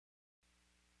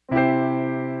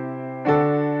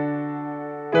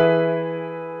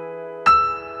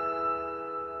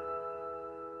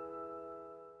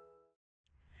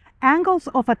angles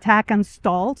of attack and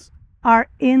stalls are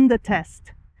in the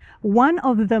test. One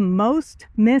of the most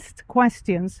missed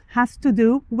questions has to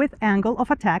do with angle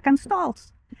of attack and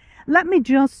stalls. Let me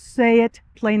just say it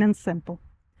plain and simple.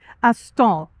 A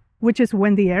stall, which is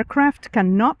when the aircraft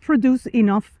cannot produce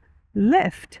enough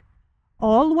lift,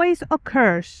 always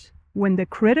occurs when the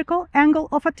critical angle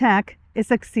of attack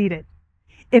is exceeded.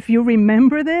 If you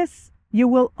remember this, you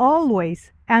will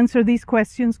always answer these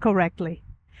questions correctly.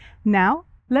 Now,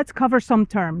 let's cover some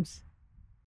terms.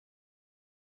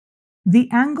 The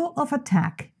angle of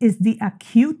attack is the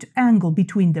acute angle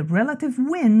between the relative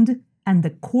wind and the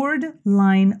chord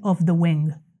line of the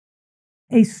wing.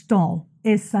 A stall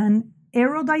is an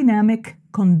aerodynamic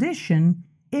condition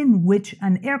in which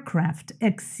an aircraft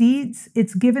exceeds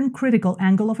its given critical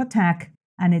angle of attack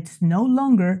and it's no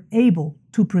longer able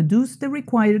to produce the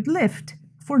required lift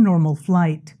for normal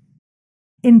flight.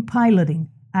 In piloting,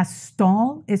 a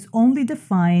stall is only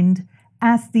defined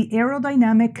as the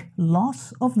aerodynamic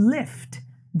loss of lift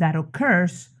that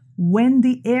occurs when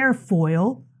the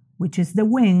airfoil, which is the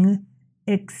wing,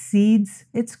 exceeds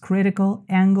its critical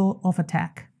angle of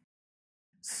attack.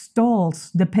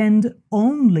 Stalls depend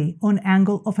only on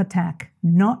angle of attack,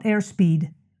 not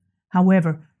airspeed.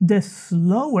 However, the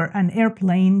slower an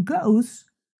airplane goes,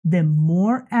 the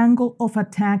more angle of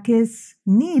attack is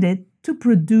needed to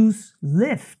produce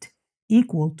lift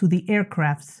equal to the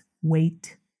aircraft's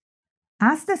weight.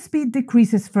 As the speed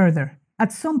decreases further,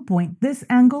 at some point this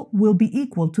angle will be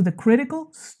equal to the critical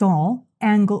stall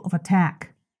angle of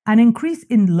attack. An increase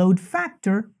in load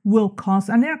factor will cause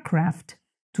an aircraft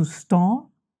to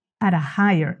stall at a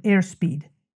higher airspeed.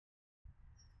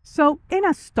 So in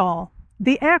a stall,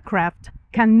 the aircraft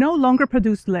can no longer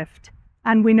produce lift,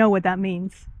 and we know what that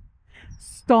means.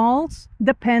 Stalls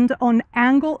depend on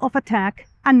angle of attack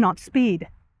and not speed.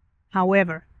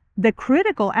 However, the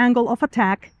critical angle of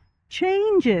attack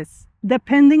changes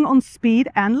depending on speed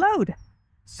and load.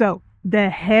 So the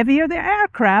heavier the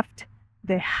aircraft,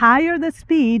 the higher the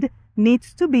speed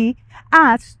needs to be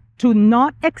as to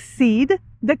not exceed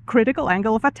the critical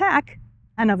angle of attack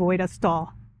and avoid a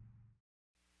stall.